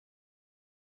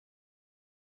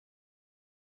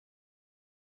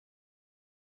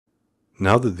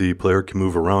Now that the player can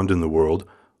move around in the world,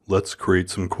 let's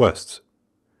create some quests.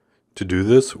 To do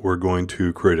this, we're going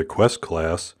to create a quest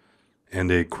class and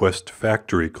a quest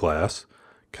factory class,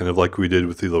 kind of like we did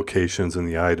with the locations and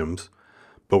the items,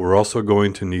 but we're also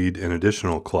going to need an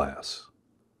additional class.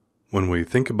 When we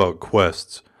think about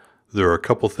quests, there are a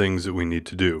couple things that we need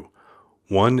to do.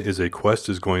 One is a quest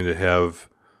is going to have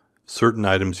certain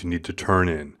items you need to turn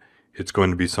in. It's going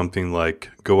to be something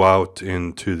like go out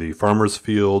into the farmer's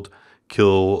field,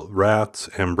 kill rats,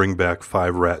 and bring back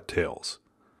 5 rat tails.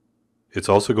 It's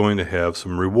also going to have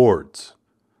some rewards.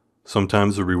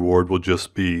 Sometimes the reward will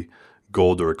just be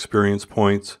gold or experience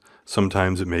points.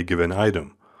 Sometimes it may give an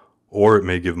item, or it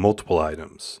may give multiple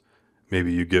items.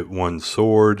 Maybe you get 1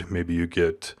 sword, maybe you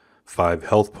get 5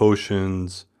 health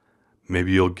potions,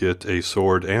 maybe you'll get a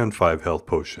sword and 5 health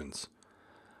potions.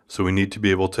 So we need to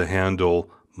be able to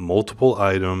handle multiple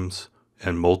items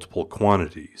and multiple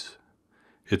quantities.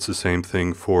 It's the same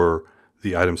thing for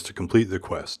the items to complete the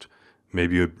quest.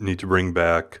 Maybe you need to bring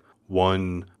back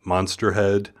 1 monster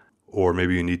head, or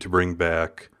maybe you need to bring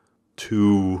back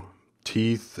 2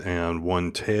 teeth and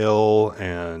 1 tail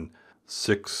and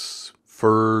 6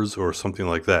 furs or something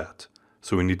like that.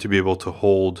 So we need to be able to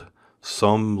hold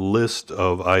some list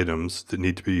of items that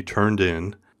need to be turned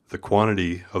in, the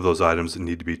quantity of those items that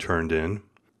need to be turned in,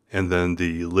 and then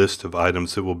the list of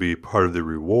items that will be part of the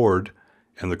reward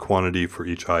and the quantity for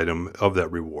each item of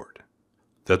that reward.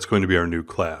 That's going to be our new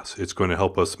class. It's going to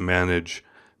help us manage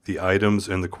the items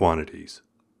and the quantities.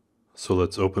 So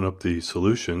let's open up the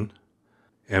solution,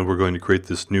 and we're going to create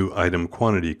this new item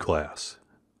quantity class.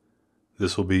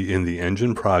 This will be in the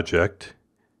engine project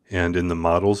and in the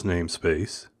models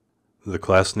namespace. The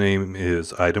class name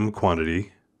is item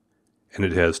quantity, and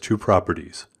it has 2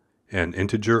 properties, an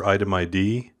integer item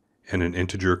ID and an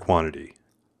integer quantity.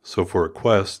 So for a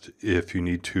quest, if you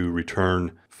need to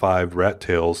return 5 rat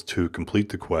tails to complete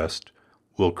the quest,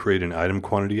 we'll create an item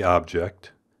quantity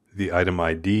object. The item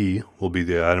ID will be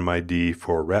the item ID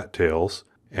for rat tails,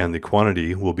 and the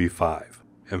quantity will be 5.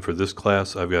 And for this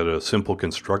class, I've got a simple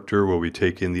constructor where we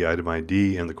take in the item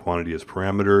ID and the quantity as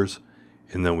parameters,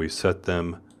 and then we set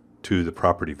them to the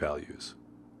property values.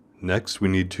 Next, we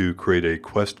need to create a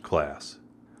quest class.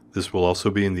 This will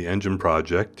also be in the engine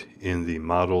project in the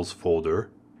models folder,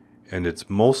 and it's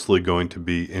mostly going to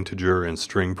be integer and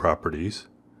string properties.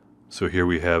 So here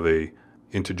we have a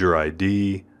integer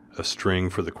ID, a string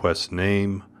for the quest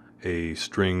name, a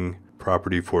string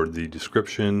property for the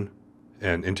description,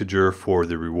 an integer for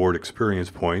the reward experience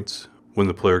points. When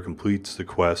the player completes the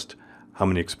quest, how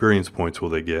many experience points will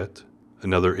they get?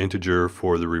 Another integer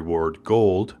for the reward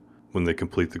gold. When they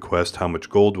complete the quest, how much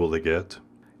gold will they get?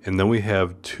 And then we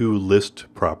have 2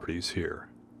 list properties here.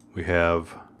 We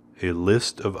have a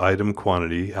list of item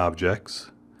quantity objects,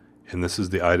 and this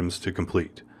is the items to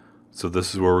complete. So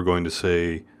this is where we're going to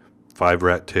say 5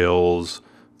 rat tails,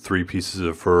 3 pieces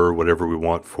of fur, whatever we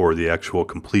want for the actual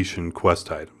completion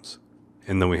quest items.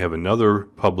 And then we have another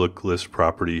public list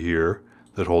property here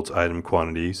that holds item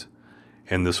quantities,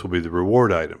 and this will be the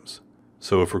reward items.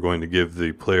 So if we're going to give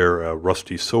the player a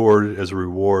rusty sword as a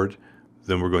reward,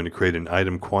 then we're going to create an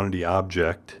item quantity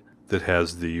object that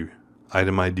has the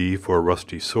item ID for a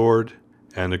rusty sword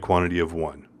and a quantity of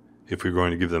 1. If we're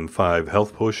going to give them 5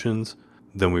 health potions,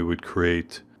 then we would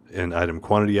create an item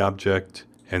quantity object,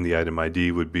 and the item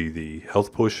ID would be the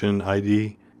health potion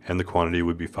ID, and the quantity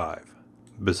would be 5.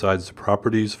 Besides the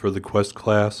properties for the quest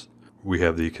class, we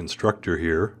have the constructor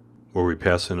here, where we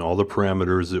pass in all the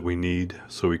parameters that we need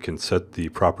so we can set the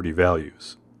property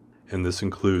values. And this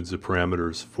includes the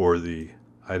parameters for the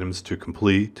items to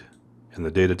complete, and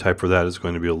the data type for that is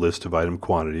going to be a list of item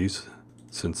quantities,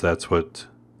 since that's what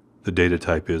the data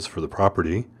type is for the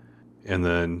property. And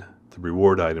then the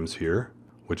reward items here,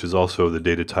 which is also the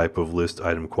data type of list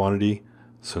item quantity,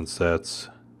 since that's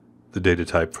the data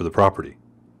type for the property.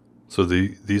 So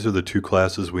these are the 2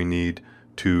 classes we need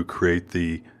to create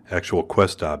the actual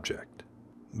quest object.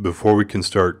 Before we can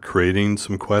start creating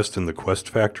some quests in the quest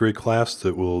factory class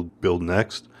that we'll build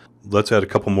next, let's add a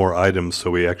couple more items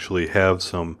so we actually have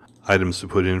some items to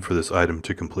put in for this item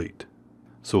to complete.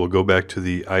 So we'll go back to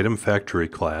the item factory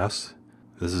class.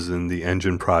 This is in the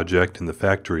engine project in the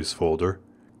factories folder,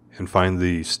 and find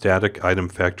the static item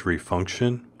factory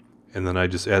function, and then I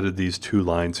just added these 2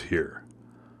 lines here.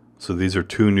 So these are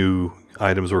 2 new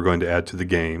items we're going to add to the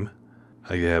game.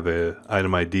 I have an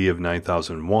item ID of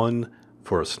 9001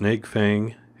 for a snake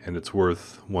fang, and it's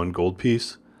worth 1 gold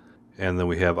piece. And then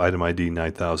we have item ID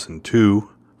 9002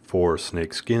 for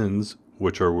snake skins,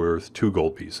 which are worth 2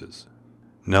 gold pieces.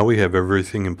 Now we have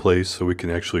everything in place so we can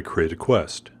actually create a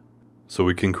quest. So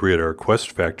we can create our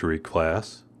quest factory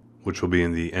class. which will be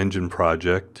in the engine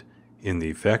project in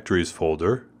the factories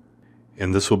folder.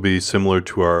 And this will be similar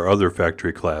to our other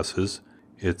factory classes.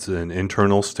 It's an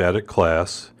internal static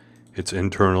class. It's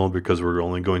internal because we're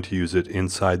only going to use it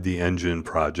inside the engine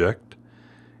project.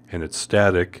 And it's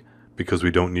static because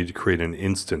we don't need to create an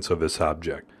instance of this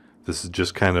object. This is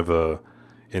just kind of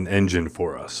an engine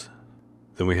for us.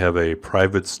 Then we have a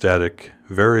private static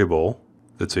variable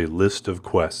that's a list of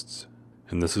quests.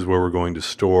 And this is where we're going to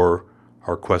store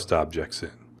our quest objects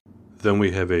in. Then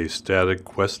we have a static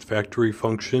quest factory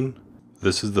function.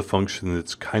 This is the function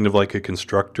that's kind of like a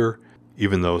constructor.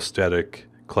 Even though static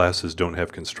classes don't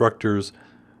have constructors,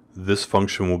 this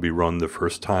function will be run the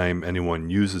first time anyone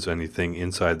uses anything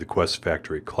inside the quest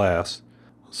factory class.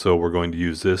 So we're going to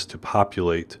use this to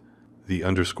populate the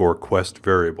underscore quest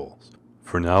variables.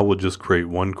 For now, we'll just create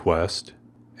one quest,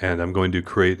 and I'm going to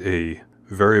create a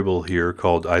variable here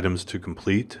called items to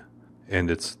complete,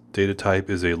 and its data type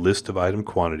is a list of item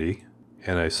quantity,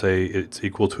 and I say it's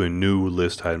equal to a new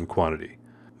list item quantity.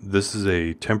 This is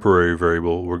a temporary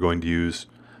variable we're going to use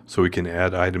so we can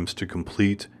add items to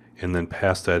complete and then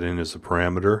pass that in as a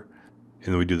parameter.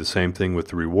 And then we do the same thing with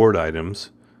the reward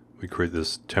items. We create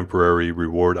this temporary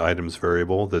reward items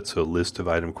variable that's a list of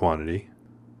item quantity.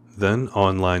 Then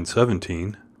on line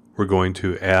 17, we're going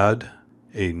to add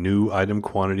a new item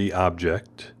quantity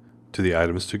object to the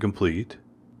items to complete.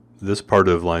 This part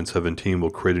of line 17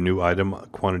 will create a new item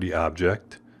quantity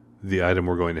object. The item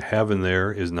we're going to have in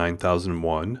there is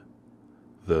 9001,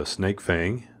 the snake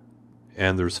fang,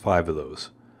 and there's 5 of those.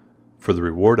 For the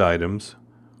reward items,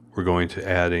 we're going to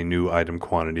add a new item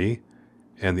quantity,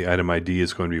 and the item ID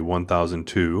is going to be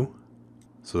 1002,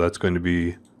 so that's going to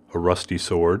be a rusty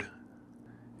sword,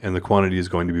 and the quantity is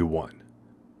going to be 1.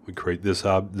 We create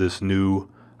this new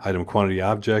item quantity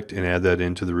object and add that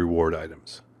into the reward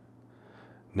items.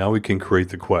 Now we can create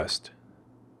the quest.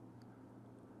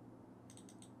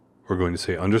 We're going to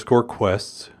say underscore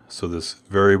quests, so this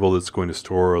variable that's going to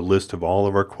store a list of all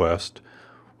of our quests.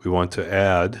 We want to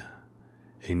add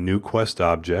a new quest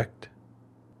object,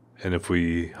 and if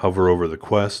we hover over the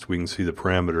quest, we can see the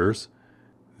parameters.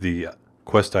 The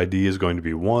quest ID is going to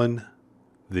be 1.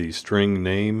 The string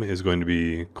name is going to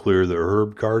be clear the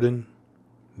herb garden.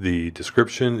 The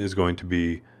description is going to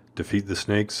be defeat the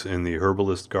snakes in the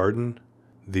herbalist garden.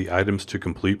 The items to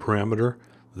complete parameter,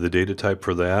 the data type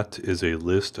for that is a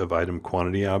list of item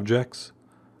quantity objects.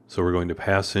 So we're going to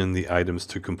pass in the items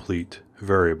to complete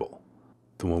variable.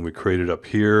 The one we created up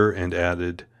here and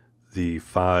added the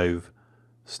 5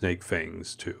 snake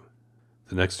fangs to.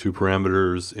 The next 2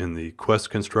 parameters in the quest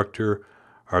constructor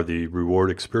are the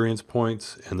reward experience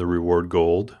points and the reward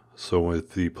gold. So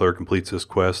if the player completes this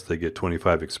quest, they get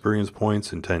 25 experience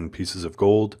points and 10 pieces of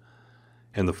gold.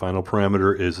 And the final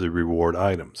parameter is the reward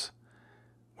items,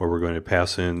 where we're going to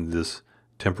pass in this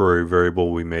temporary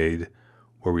variable we made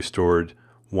where we stored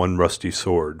 1 rusty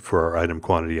sword for our item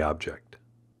quantity object.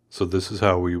 So this is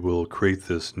how we will create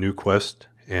this new quest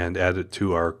and add it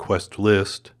to our quest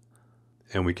list,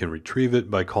 and we can retrieve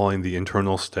it by calling the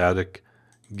internal static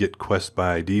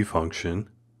getQuestById function,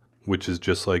 which is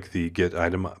just like the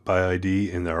getItemById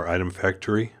in our item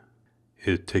factory.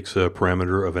 It takes a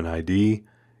parameter of an ID,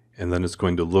 and then it's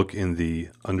going to look in the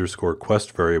underscore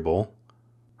quest variable,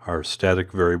 our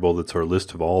static variable that's our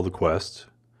list of all the quests,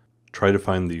 try to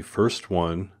find the first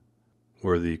one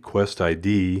where the quest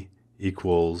ID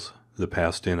equals the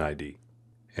passed in ID.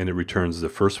 And it returns the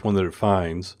first one that it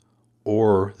finds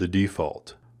or the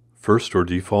default. First or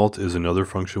default is another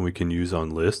function we can use on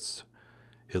lists.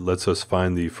 It lets us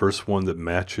find the first one that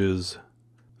matches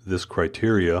this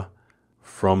criteria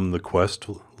from the quest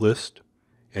list,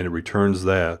 and it returns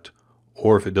that.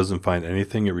 Or if it doesn't find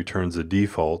anything, it returns the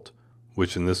default,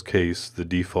 which in this case, the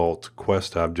default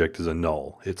quest object is a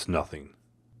null. It's nothing.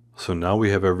 So now we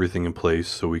have everything in place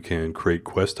so we can create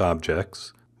quest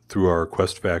objects through our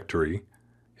quest factory,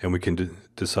 and we can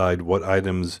decide what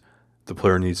items the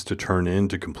player needs to turn in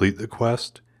to complete the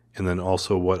quest, and then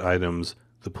also what items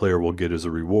the player will get as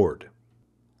a reward.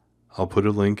 I'll put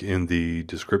a link in the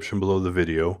description below the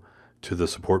video to the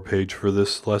support page for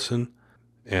this lesson,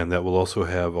 and that will also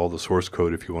have all the source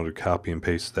code if you want to copy and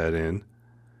paste that in.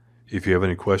 If you have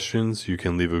any questions, you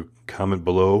can leave a comment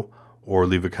below or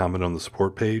leave a comment on the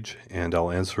support page, and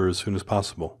I'll answer as soon as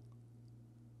possible.